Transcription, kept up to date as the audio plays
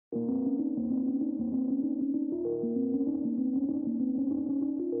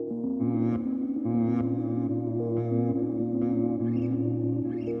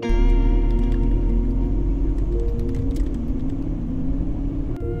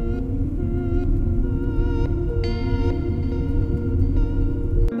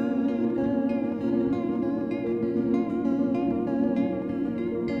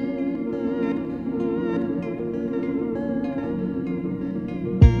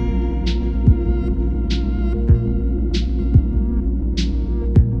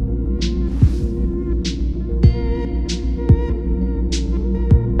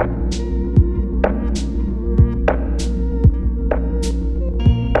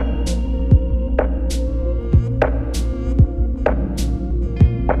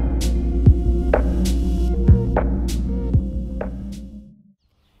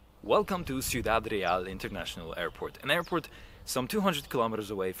Welcome to Ciudad International Airport, an airport some 200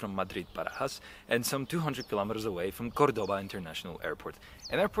 kilometers away from Madrid Barajas and some 200 kilometers away from Cordoba International Airport,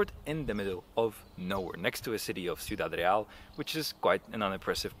 an airport in the middle of nowhere, next to a city of Ciudad Real, which is quite an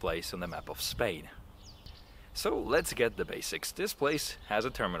unimpressive place on the map of Spain. So let's get the basics. This place has a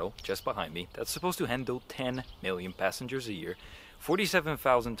terminal just behind me that's supposed to handle 10 million passengers a year.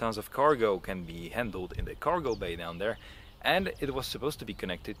 47,000 tons of cargo can be handled in the cargo bay down there, and it was supposed to be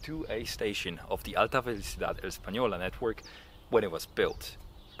connected to a station of the Alta Velocidad Española network when it was built.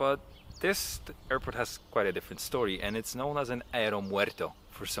 But this airport has quite a different story, and it's known as an aeromuerto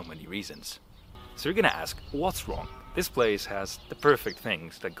for so many reasons. So you're gonna ask, what's wrong? This place has the perfect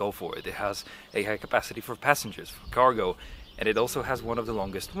things that go for it. It has a high capacity for passengers, for cargo, and it also has one of the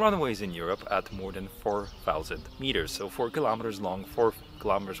longest runways in Europe at more than 4,000 meters. So 4 kilometers long, 4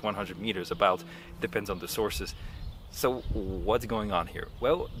 kilometers 100 meters about, depends on the sources. So what's going on here?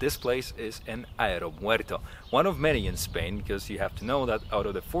 Well, this place is an aeromuerto, one of many in Spain, because you have to know that out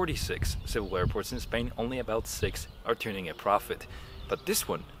of the 46 civil airports in Spain, only about 6 are turning a profit. But this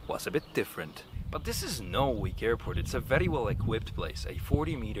one was a bit different. But this is no weak airport. It's a very well equipped place, a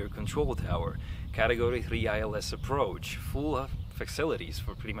 40-meter control tower, category 3 ILS approach, full of facilities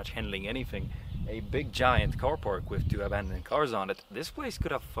for pretty much handling anything, a big giant car park with 2 abandoned cars on it. This place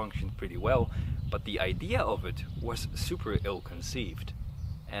could have functioned pretty well, but the idea of it was super ill-conceived.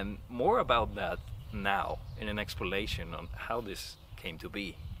 And more about that now in an explanation on how this came to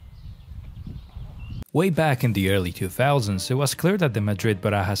be. Way back in the early 2000s, it was clear that the Madrid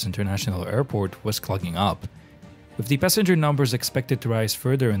Barajas International Airport was clogging up. With the passenger numbers expected to rise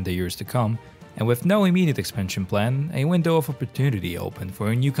further in the years to come, and with no immediate expansion plan, a window of opportunity opened for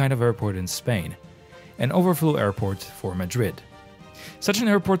a new kind of airport in Spain, an overflow airport for Madrid. Such an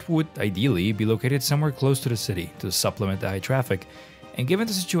airport would ideally be located somewhere close to the city to supplement the high traffic, and given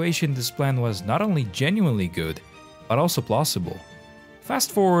the situation, this plan was not only genuinely good, but also plausible.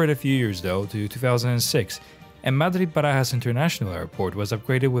 Fast forward a few years though to 2006, and Madrid Barajas International Airport was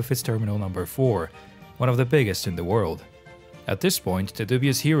upgraded with its terminal number 4, one of the biggest in the world. At this point, the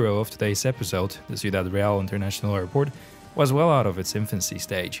dubious hero of today's episode, the Ciudad Real International Airport, was well out of its infancy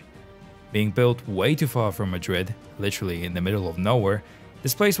stage. Being built way too far from Madrid, literally in the middle of nowhere,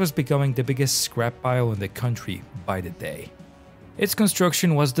 this place was becoming the biggest scrap pile in the country by the day. Its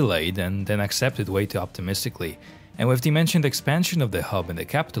construction was delayed and then accepted way too optimistically, and with the mentioned expansion of the hub in the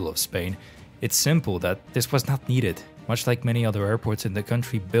capital of Spain, it's simple that this was not needed, much like many other airports in the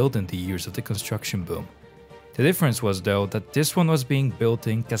country built in the years of the construction boom. The difference was though that this one was being built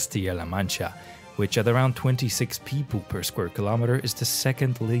in Castilla-La Mancha, which at around 26 people per square kilometer is the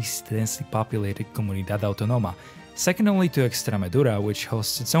second least densely populated Comunidad Autónoma, second only to Extremadura, which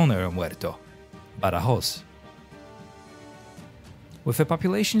hosts its own aeromuerto, Badajoz. With a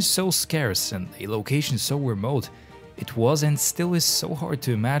population so scarce and a location so remote, it was and still is so hard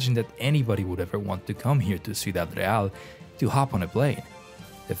to imagine that anybody would ever want to come here to Ciudad Real to hop on a plane.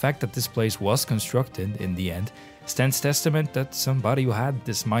 The fact that this place was constructed in the end stands testament that somebody who had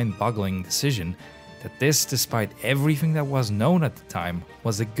this mind-boggling decision that this, despite everything that was known at the time,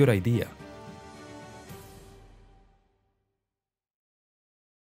 was a good idea.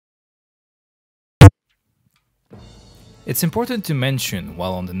 It's important to mention,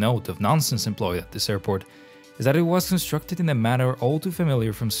 while on the note of nonsense employed at this airport, is that it was constructed in a manner all too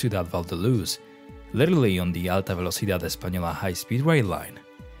familiar from Ciudad Valdeluz, literally on the Alta Velocidad Española high-speed rail line.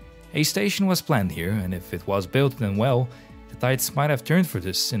 A station was planned here, and if it was built then well, the tides might have turned for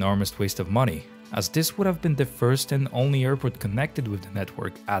this enormous waste of money, as this would have been the first and only airport connected with the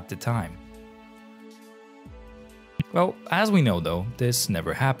network at the time. Well, as we know though, this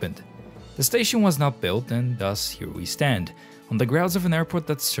never happened. The station was not built, and thus here we stand, on the grounds of an airport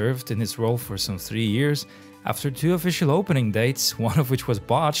that served in its role for some 3 years, after 2 official opening dates, one of which was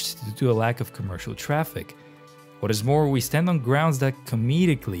botched due to a lack of commercial traffic. What is more, we stand on grounds that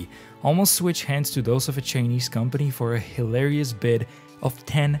comedically almost switch hands to those of a Chinese company for a hilarious bid of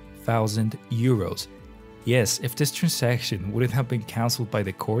 10,000 euros. Yes, if this transaction wouldn't have been cancelled by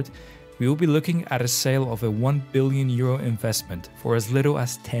the court, we will be looking at a sale of a 1 billion euro investment for as little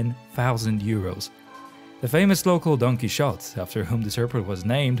as 10,000 euros. The famous local Don Quixote, after whom this airport was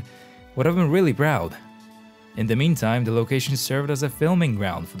named, would have been really proud. In the meantime, the location served as a filming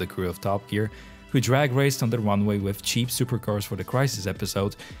ground for the crew of Top Gear, who drag raced on the runway with cheap supercars for the Crisis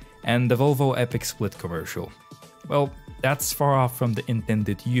episode and the Volvo Epic Split commercial. Well, that's far off from the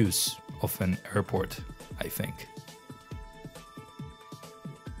intended use of an airport, I think.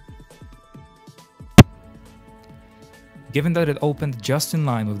 Given that it opened just in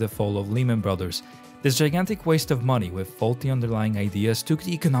line with the fall of Lehman Brothers, This gigantic waste of money with faulty underlying ideas took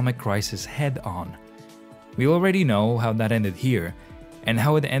the economic crisis head on. We already know how that ended here, and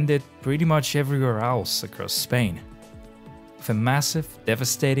how it ended pretty much everywhere else across Spain. With a massive,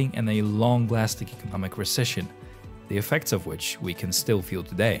 devastating, and a long-lasting economic recession, the effects of which we can still feel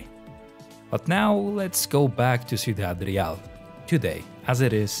today. But now let's go back to Ciudad Real, today, as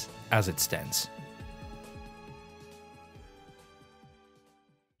it is, as it stands.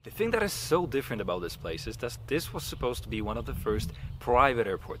 The thing that is so different about this place is that this was supposed to be one of the first private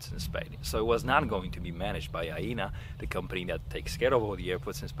airports in Spain. So it was not going to be managed by Aena, the company that takes care of all the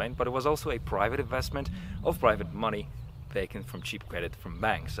airports in Spain, but it was also a private investment of private money taken from cheap credit from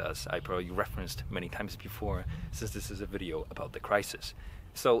banks, as I probably referenced many times before, since this is a video about the crisis.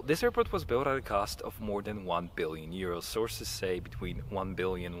 So this airport was built at a cost of more than 1 billion euros. Sources say between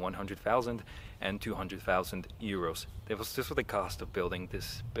 1,100,000 and 200,000 euros. This was the cost of building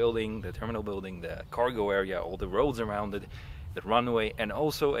this building, the terminal building, the cargo area, all the roads around it, the runway, and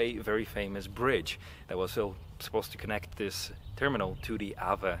also a very famous bridge that was supposed to connect this terminal to the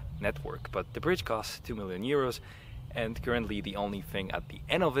AVE network. But the bridge cost 2 million euros, and currently the only thing at the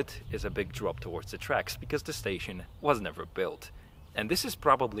end of it is a big drop towards the tracks, because the station was never built. And this is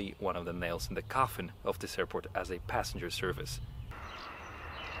probably one of the nails in the coffin of this airport as a passenger service.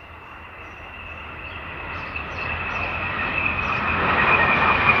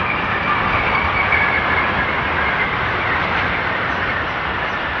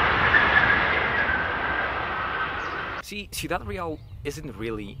 See, Ciudad Real isn't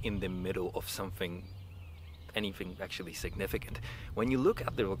really in the middle of anything actually significant. When you look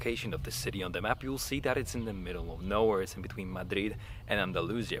at the location of the city on the map, you'll see that it's in the middle of nowhere. It's in between Madrid and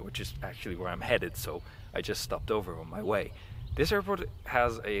Andalusia, which is actually where I'm headed, so I just stopped over on my way. This airport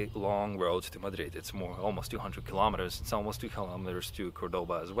has a long road to Madrid. It's almost 200 kilometers. It's almost 2 kilometers to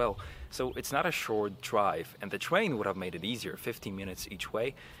Cordoba as well. So it's not a short drive, and the train would have made it easier, 15 minutes each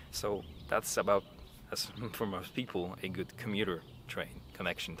way. So that's about, as for most people, a good commuter train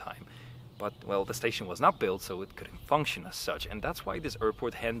connection time. But, well, the station was not built, so it couldn't function as such, and that's why this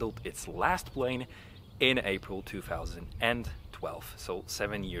airport handled its last plane in April 2012, so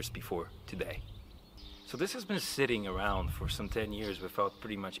 7 years before today. So this has been sitting around for some 10 years without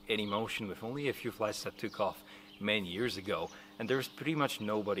pretty much any motion, with only a few flights that took off many years ago, and there's pretty much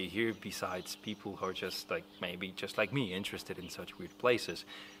nobody here besides people who are just like me, interested in such weird places.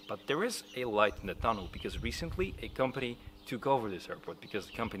 But there is a light in the tunnel, because recently a company took over this airport, because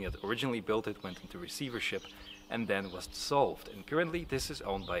the company that originally built it went into receivership and then was dissolved. And currently this is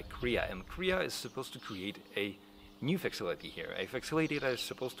owned by Korea, and Korea is supposed to create a new facility here, a facility that is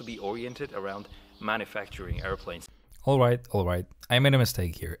supposed to be oriented around manufacturing airplanes. Alright, I made a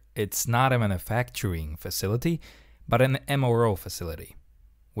mistake here. It's not a manufacturing facility, but an MRO facility,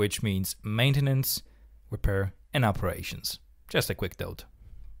 which means maintenance, repair and operations. Just a quick note.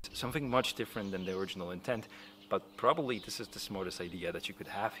 Something much different than the original intent, but probably this is the smartest idea that you could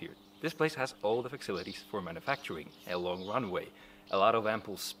have here. This place has all the facilities for manufacturing, a long runway, a lot of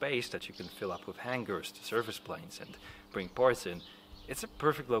ample space that you can fill up with hangars to service planes and bring parts in. It's a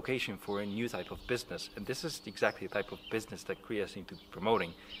perfect location for a new type of business, and this is exactly the type of business that Korea seems to be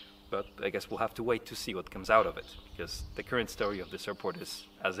promoting. But I guess we'll have to wait to see what comes out of it, because the current story of this airport is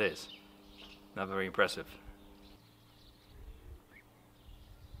as is. Not very impressive.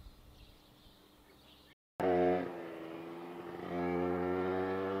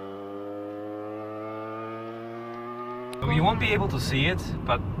 You won't be able to see it,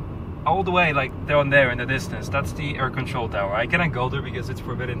 but all the way down there in the distance, that's the air control tower. I cannot go there because it's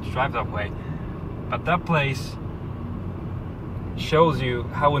forbidden to drive that way, but that place shows you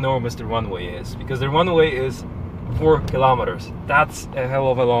how enormous the runway is, because the runway is 4 kilometers. That's a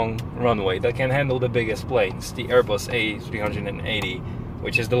hell of a long runway that can handle the biggest planes, the Airbus A380,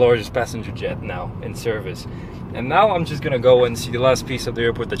 which is the largest passenger jet now in service. And now I'm just gonna go and see the last piece of the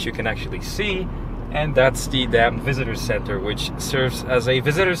airport that you can actually see, and that's the damn visitor center, which serves as a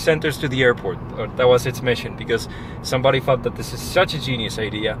visitor center to the airport. Or that was its mission, because somebody thought that this is such a genius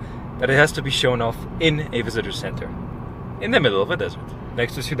idea that it has to be shown off in a visitor center in the middle of a desert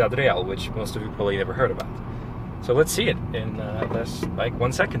next to Ciudad Real, which most of you probably never heard about. So let's see it in less like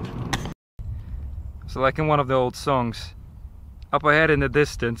 1 second. So like in one of the old songs, up ahead in the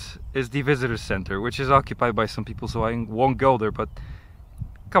distance is the visitor center, which is occupied by some people, so I won't go there. But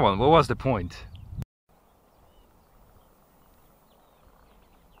come on, what was the point?